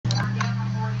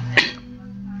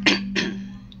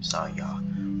Sorry, y'all.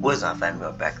 Was not family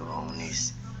or back on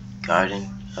this Garten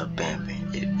of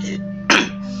Banban.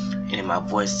 And my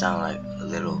voice sound like a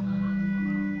little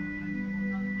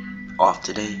off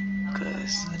today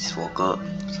because I just woke up.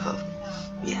 So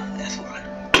yeah, that's why.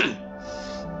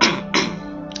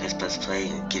 Let's play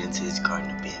and get into this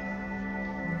Garten of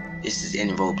Banban. This is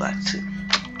in Roblox too.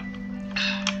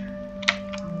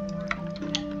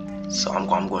 So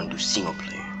I'm going to do single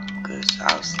player because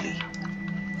obviously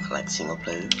I like single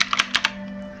player.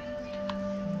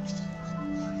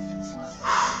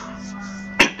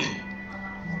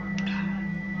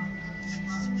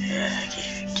 Yeah,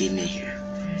 getting in here.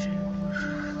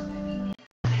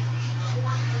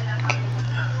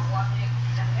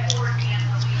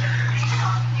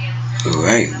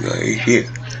 Right here.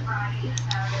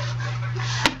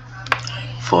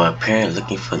 For a parent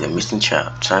looking for the missing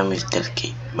child, time is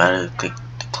dedicated. Matter to click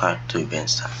the clock to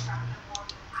advance time.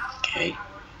 Okay.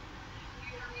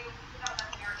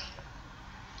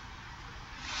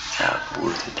 Got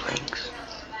wood and planks.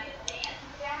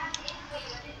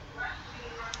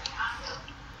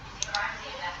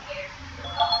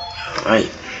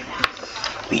 Alright.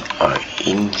 We are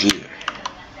in here.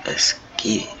 Let's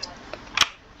get it.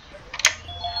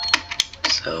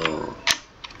 So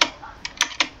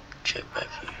check back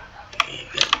here. Okay,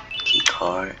 you got key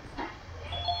card.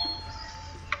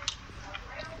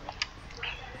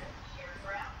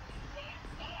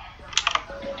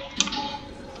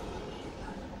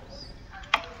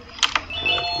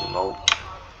 Remote.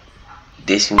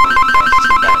 This one costs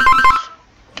 $2.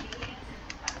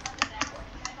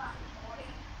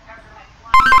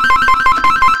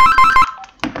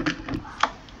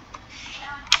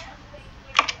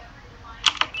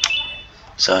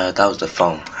 So that was the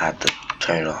phone. I had to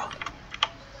turn it off.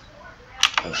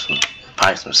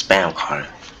 Probably some spam calling.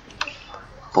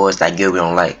 Boys that good we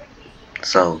don't like.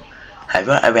 So have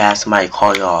y'all ever had somebody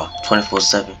call y'all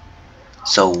 24/7?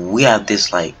 So we have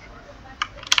this like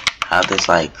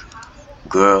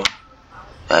girl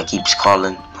that keeps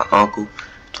calling my uncle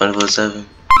 24/7.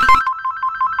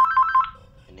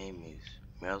 Her name is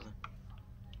Marilyn.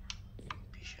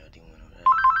 Pretty sure I didn't want to know that.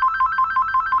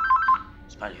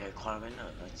 It's probably her calling right now.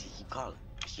 She keep calling.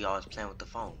 She always playing with the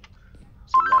phone.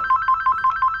 So we gotta.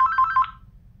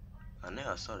 I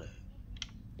know I saw that.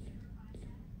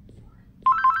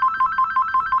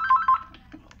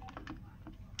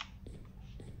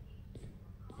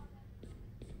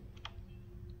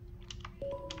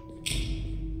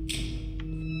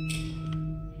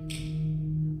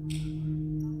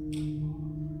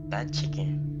 That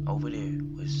chicken over there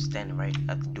was standing right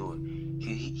at the door.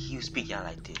 He was speaking out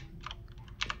like this.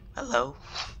 Hello.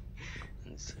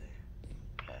 Let's see.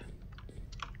 Okay.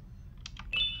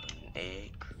 An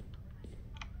egg.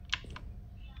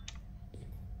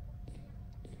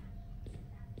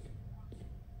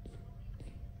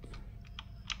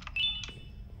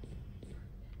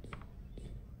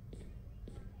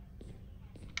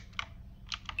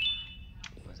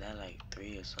 Was that like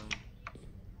 3 or something?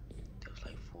 That was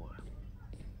like 4.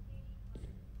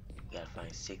 We gotta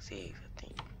find 6 eggs, I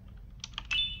think.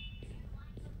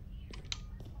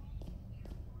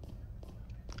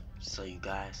 So you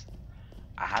guys,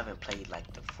 I haven't played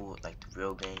like the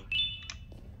real game.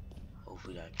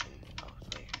 Hopefully I can. Oh,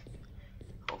 sorry.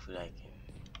 Hopefully I can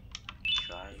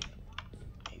try it.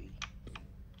 Maybe.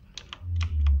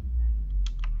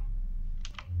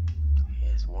 Okay,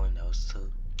 that's 1. That was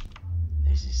 2.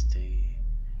 This is 3,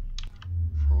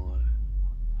 4,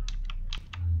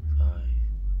 5,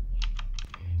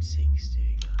 and 6. There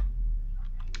you go.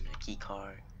 The key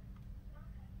card.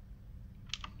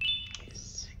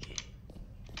 Yes. Okay.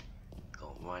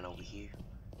 Go run over here.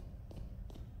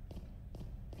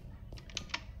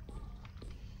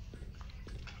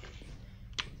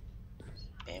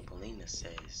 Banban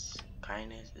says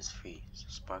kindness is free, so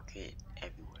spark it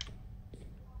everywhere.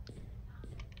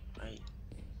 Right?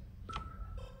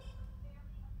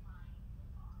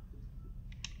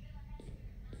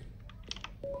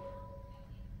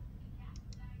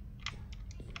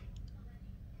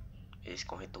 It's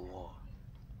gonna hit the wall.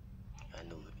 I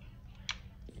knew it.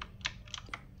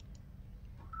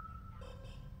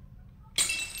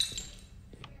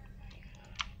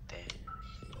 That.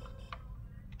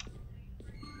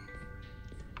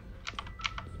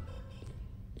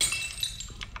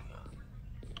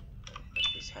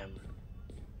 This hammer.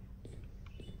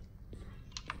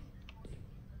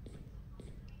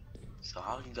 So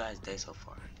how's you guys' day so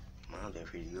far? Mine's been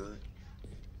pretty good.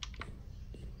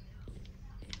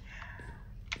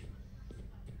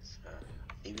 So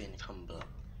leave it in the comment below.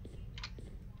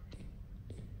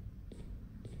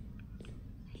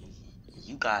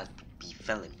 You guys be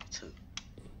feeling me too.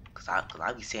 cause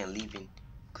I be saying leaving,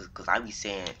 cause I be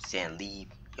saying leave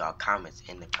y'all comments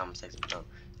in the comment section below.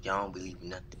 Y'all don't be leaving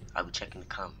nothing. I be checking the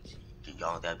comments.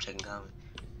 Y'all that be checking comments?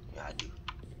 Yeah, I do.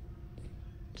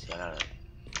 See, I gotta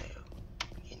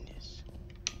in this,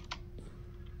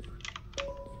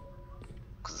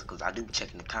 cause I do be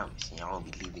checking the comments, and y'all don't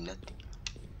be leaving nothing.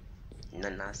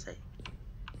 Nothing I say.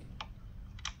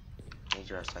 Need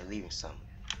you to start leaving something.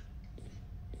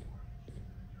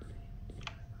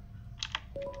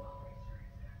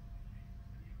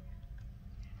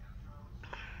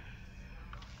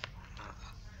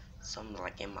 Something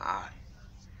like in my eye.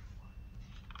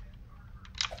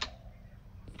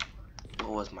 What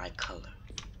was my color?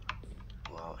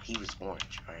 Well, he was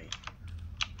orange, right?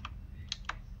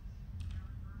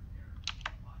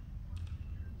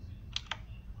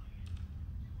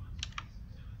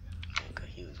 Okay,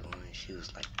 he was orange. She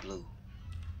was like blue.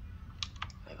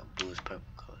 Like a bluish purple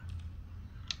color.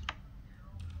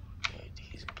 Yeah,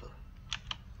 he's blue.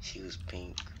 She was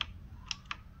pink.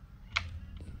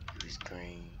 He was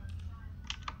green.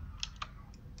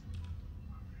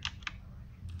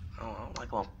 I don't like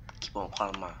to keep on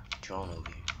calling my drone over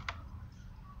here.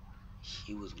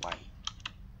 She was white.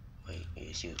 Wait,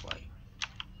 yeah, she was white.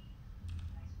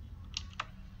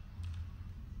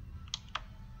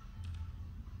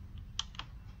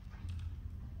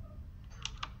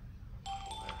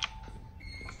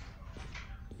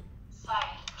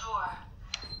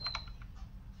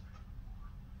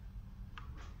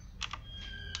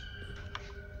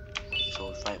 So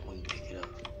it's right when you pick it up.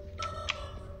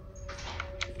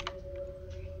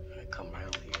 Alright, come right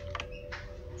over here.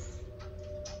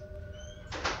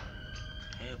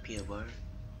 Hey, peanut butter.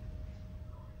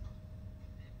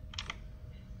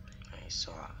 Alright,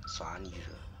 so I need you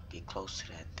to get close to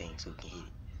that thing so we can hit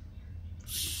it.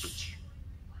 She hit you.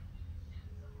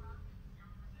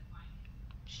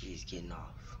 She's getting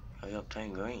off. Hurry up,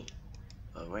 turn green.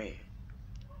 Or red.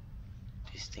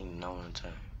 This thing no one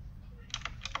turn.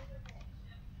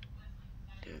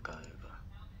 There we go, there we go.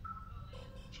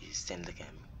 She's standing looking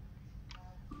at me.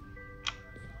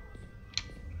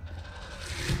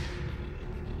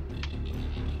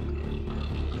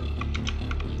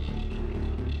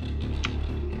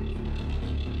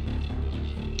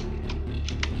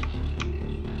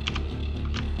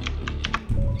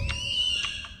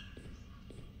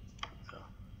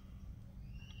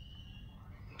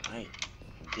 Alright,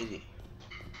 we did it.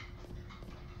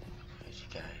 Alright, you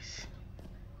guys.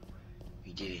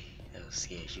 We did it. That was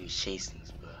scary. She was chasing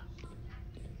us, bro.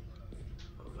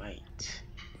 Alright.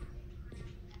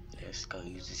 Let's go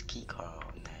use this key card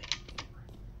on that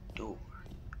door.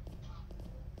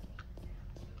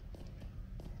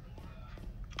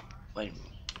 Wait a minute.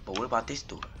 But what about this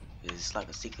door? Is this like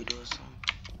a secret door or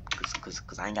something?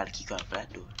 Cause I ain't got a key card for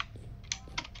that door.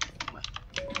 What?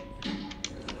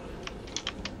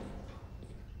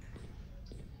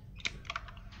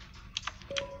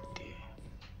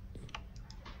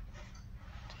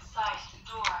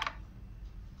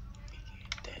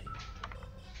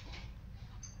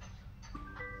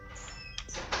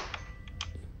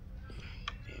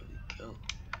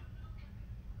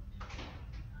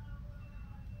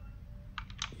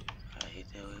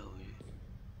 That way over here.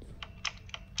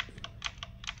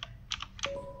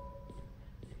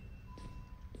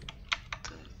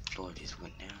 The floor just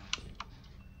went down.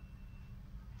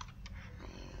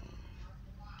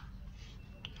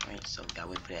 Alright, so we gotta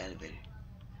wait for the elevator.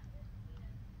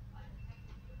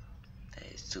 That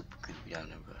is super creepy down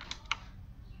there, bro.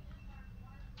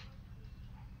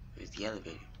 Where's the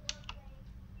elevator?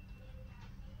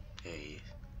 There he is.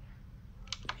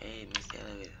 Hey, Mr.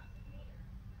 Elevator.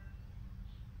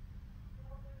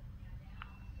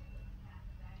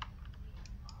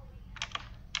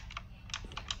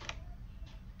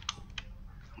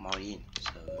 I'm already in,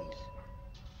 so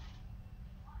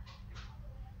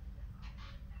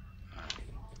alright.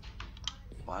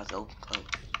 Why is it open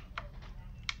closed?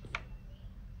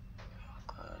 Oh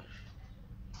gosh.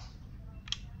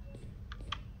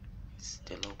 It's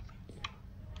still open.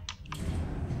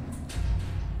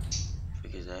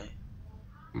 Figures that.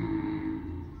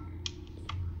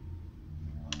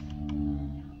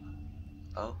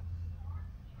 Oh.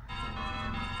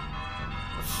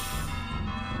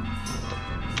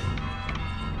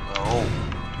 Oh.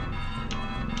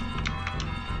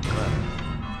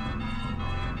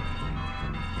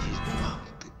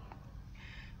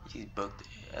 She's broke the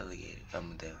alligator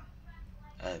coming down.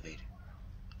 Elevator.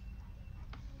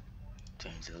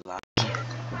 Turn to the lock.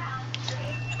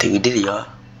 I think we did it, y'all.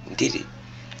 We did it.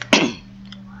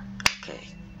 Okay.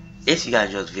 If you guys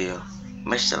enjoyed the video,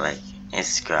 make sure to like and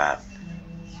subscribe.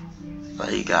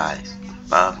 Love you guys.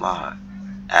 Bye, my heart.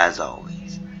 as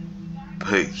always,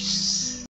 peace.